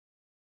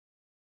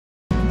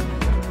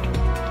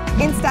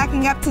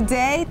stacking up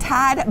today.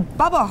 Todd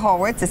Bubba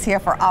Horwitz is here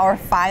for our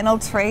final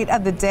trade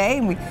of the day,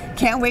 and we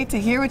can't wait to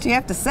hear what you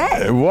have to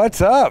say. What's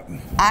up?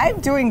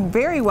 I'm doing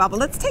very well, but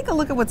let's take a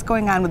look at what's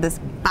going on with this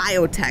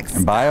biotech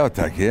stuff.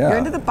 Biotech, yeah. You're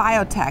into the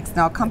biotechs.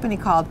 Now, a company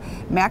called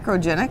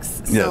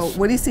Macrogenics. So Yes.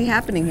 what do you see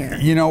happening here?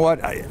 You know what?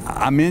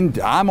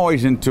 I'm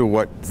always into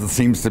what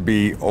seems to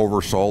be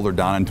oversold or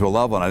down into a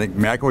level, and I think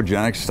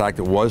Macrogenics stock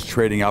that was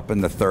trading up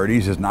in the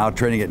 30s is now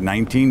trading at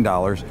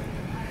 $19.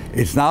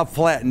 It's now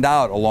flattened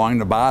out along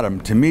the bottom.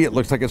 To me, it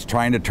looks like it's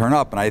trying to turn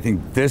up, and I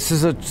think this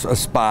is a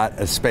spot,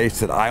 a space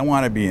that I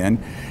want to be in.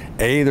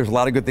 There's a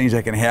lot of good things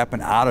that can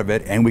happen out of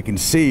it, and we can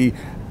see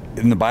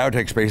in the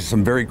biotech space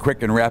some very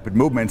quick and rapid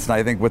movements, and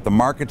I think with the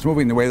markets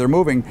moving the way they're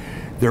moving,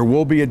 there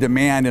will be a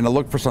demand and a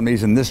look for some of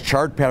these, and this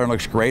chart pattern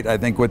looks great. I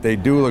think what they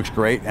do looks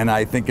great, and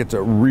I think it's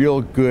a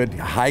real good,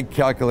 high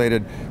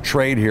calculated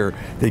trade here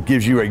that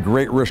gives you a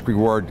great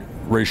risk-reward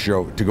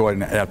ratio to go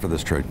ahead and after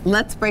this trade.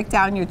 Let's break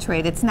down your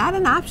trade. It's not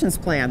an options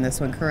play on this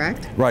one,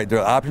 correct? Right,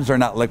 the options are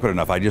not liquid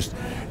enough. I just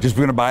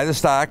going to buy the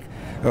stock,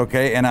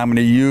 okay, and I'm going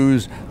to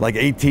use like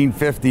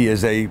 1850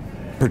 as a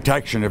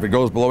protection. If it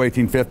goes below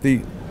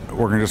 1850,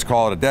 we're going to just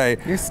call it a day.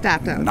 You're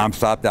stopped out. I'm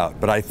stopped out.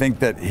 But I think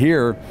that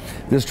here,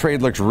 this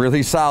trade looks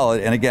really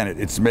solid. And again,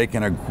 it's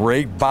making a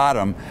great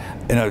bottom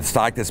in a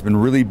stock that's been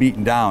really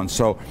beaten down.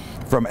 So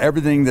from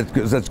everything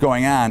that's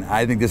going on,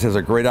 I think this is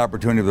a great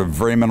opportunity with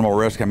very minimal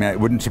risk. I mean, it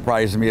wouldn't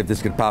surprise me if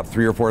this could pop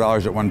 $3 or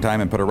 $4 at one time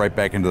and put it right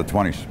back into the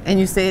 20s. And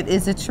you say it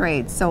is a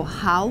trade. So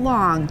how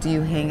long do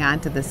you hang on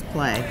to this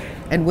play?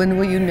 And when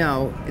will you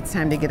know it's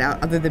time to get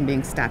out, other than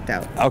being stopped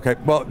out? Okay,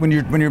 well, when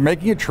you're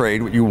making a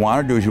trade, what you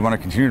want to do is you want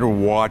to continue to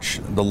watch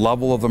the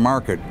level of the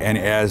market, and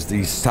as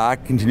the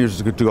stock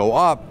continues to go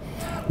up,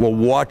 we'll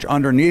watch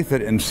underneath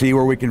it and see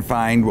where we can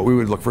find what we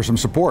would look for some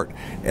support.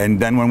 And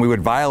then when we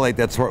would violate,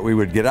 that's what we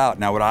would get out.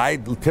 Now, what I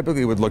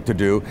typically would look to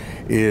do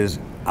is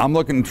I'm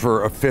looking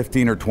for a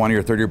 15 or 20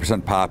 or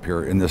 30% pop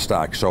here in this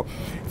stock. So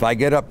if I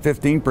get up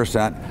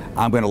 15%,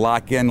 I'm going to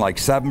lock in like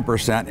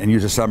 7% and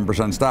use a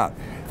 7% stop.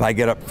 If I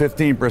get up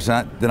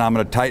 15%, then I'm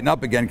going to tighten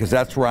up again because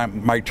that's where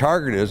my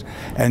target is,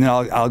 and then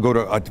I'll go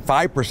to a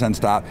 5%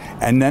 stop,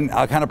 and then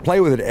I'll kind of play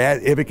with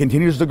it. If it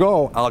continues to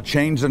go, I'll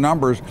change the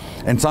numbers,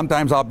 and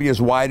sometimes I'll be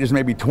as wide as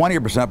maybe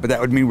 20%, but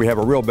that would mean we have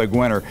a real big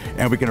winner,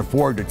 and we can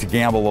afford to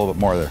gamble a little bit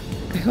more there.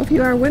 I hope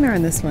you are a winner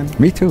on this one.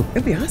 Me too.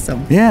 It'd be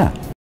awesome. Yeah.